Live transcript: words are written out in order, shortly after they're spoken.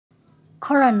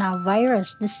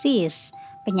coronavirus disease,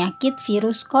 penyakit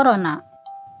virus corona.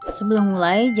 Sebelum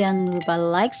mulai, jangan lupa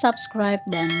like, subscribe,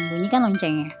 dan bunyikan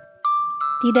loncengnya.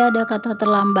 Tidak ada kata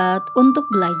terlambat untuk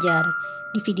belajar.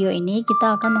 Di video ini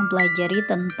kita akan mempelajari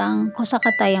tentang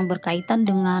kosakata yang berkaitan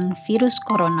dengan virus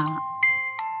corona.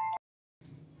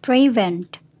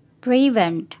 Prevent,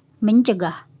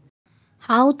 mencegah.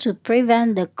 How to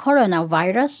prevent the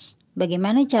coronavirus?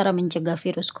 Bagaimana cara mencegah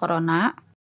virus corona?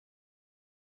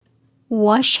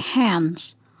 Wash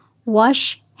hands,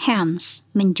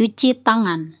 mencuci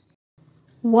tangan.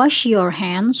 Wash your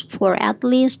hands for at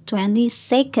least 20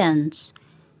 seconds.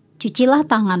 Cucilah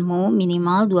tanganmu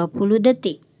minimal 20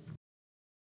 detik.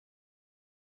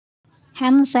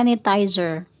 Hand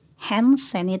sanitizer,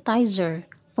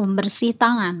 pembersih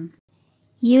tangan.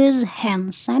 Use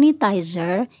hand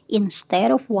sanitizer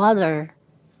instead of water.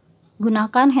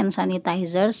 Gunakan hand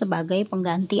sanitizer sebagai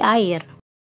pengganti air.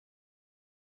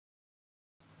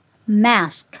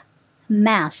 Mask,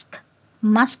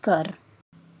 masker.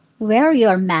 Wear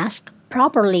your mask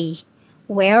properly.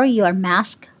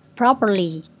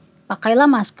 Pakailah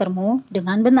maskermu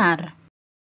dengan benar.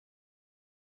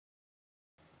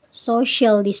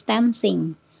 Social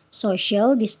distancing,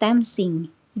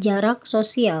 jarak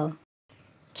sosial.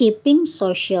 Keeping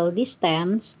social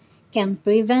distance can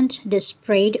prevent the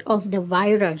spread of the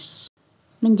virus.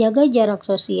 Menjaga jarak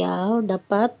sosial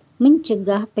dapat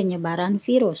mencegah penyebaran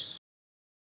virus.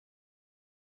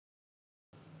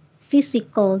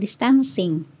 Physical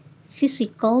distancing,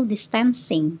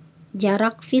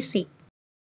 jarak fisik.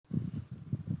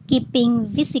 Keeping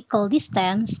physical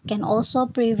distance can also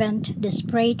prevent the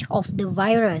spread of the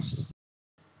virus.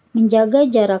 Menjaga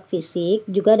jarak fisik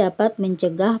juga dapat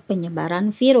mencegah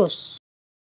penyebaran virus.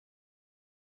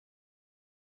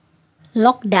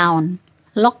 Lockdown,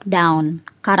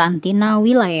 karantina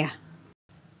wilayah.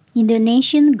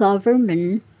 Indonesian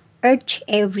government urge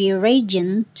every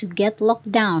region to get locked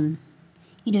down.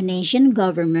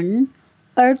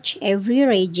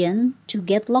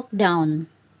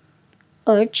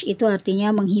 Urge itu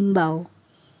artinya menghimbau.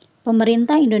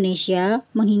 Pemerintah Indonesia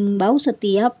menghimbau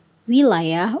setiap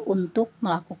wilayah untuk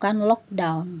melakukan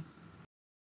lockdown.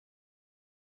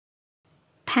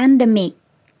 Pandemi.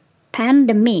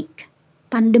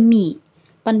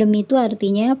 Pandemi itu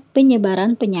artinya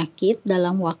penyebaran penyakit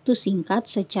dalam waktu singkat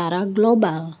secara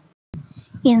global.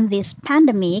 In this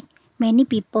pandemic, many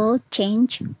people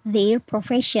change their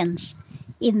professions.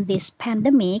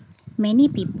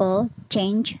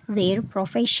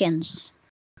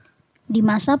 Di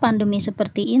masa pandemi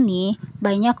seperti ini,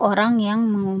 banyak orang yang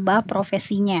mengubah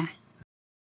profesinya.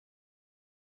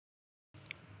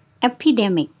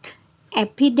 Epidemic,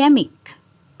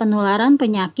 penularan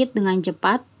penyakit dengan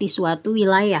cepat di suatu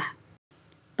wilayah.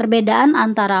 Perbedaan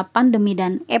antara pandemi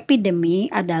dan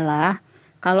epidemi adalah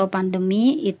kalau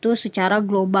pandemi itu secara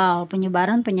global,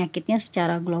 penyebaran penyakitnya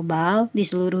secara global di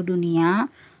seluruh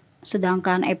dunia,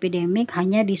 sedangkan epidemik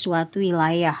hanya di suatu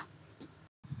wilayah.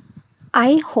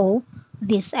 I hope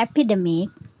this epidemic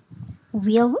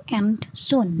will end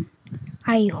soon.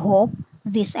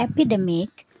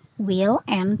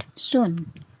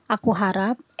 Aku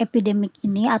harap epidemik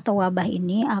ini atau wabah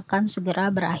ini akan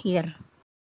segera berakhir.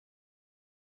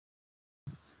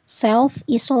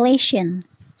 Self-isolation,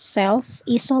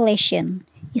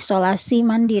 isolasi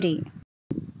mandiri.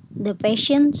 The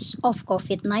patients of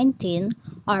COVID-19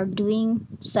 are doing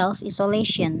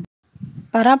self-isolation.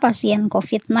 Para pasien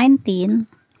COVID-19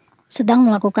 sedang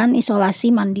melakukan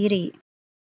isolasi mandiri.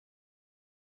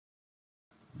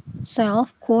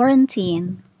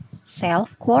 Self-quarantine,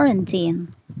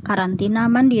 karantina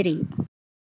mandiri.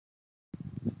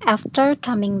 After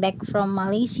coming back from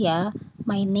Malaysia,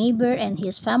 my neighbor and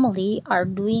his family are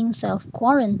doing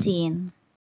self-quarantine.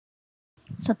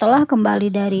 Setelah kembali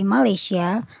dari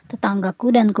Malaysia,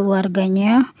 tetanggaku dan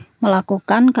keluarganya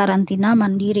melakukan karantina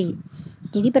mandiri.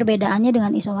 Jadi perbedaannya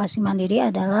dengan isolasi mandiri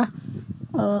adalah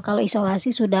kalau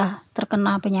isolasi sudah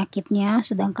terkena penyakitnya,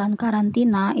 sedangkan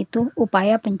karantina itu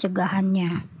upaya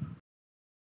pencegahannya.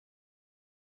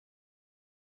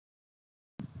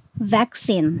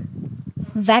 Vaksin.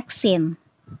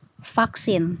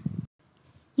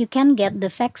 You can get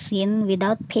the vaccine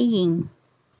without paying.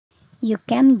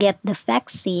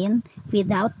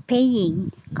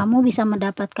 Kamu bisa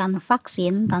mendapatkan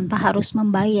vaksin tanpa harus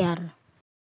membayar.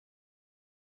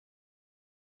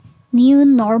 New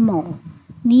normal,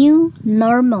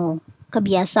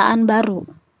 kebiasaan baru.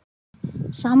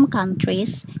 Some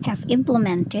countries have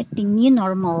implemented the new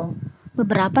normal.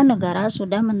 Beberapa negara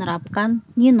sudah menerapkan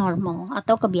new normal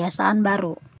atau kebiasaan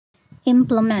baru.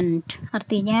 Implement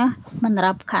artinya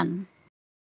menerapkan.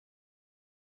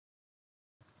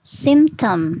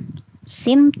 Symptom,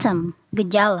 symptom,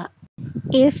 gejala.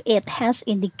 If it has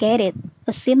indicated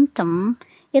a symptom,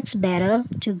 it's better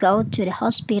to go to the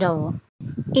hospital.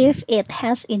 If it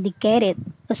has indicated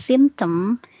a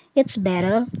symptom, it's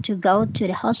better to go to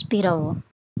the hospital.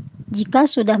 Jika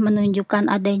sudah menunjukkan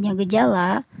adanya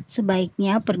gejala,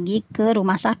 sebaiknya pergi ke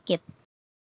rumah sakit.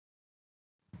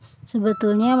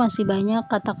 Sebetulnya masih banyak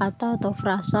kata-kata atau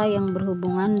frasa yang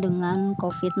berhubungan dengan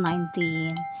COVID-19.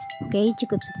 Oke,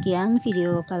 cukup sekian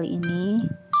video kali ini.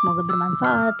 Semoga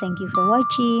bermanfaat. Thank you for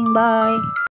watching. Bye.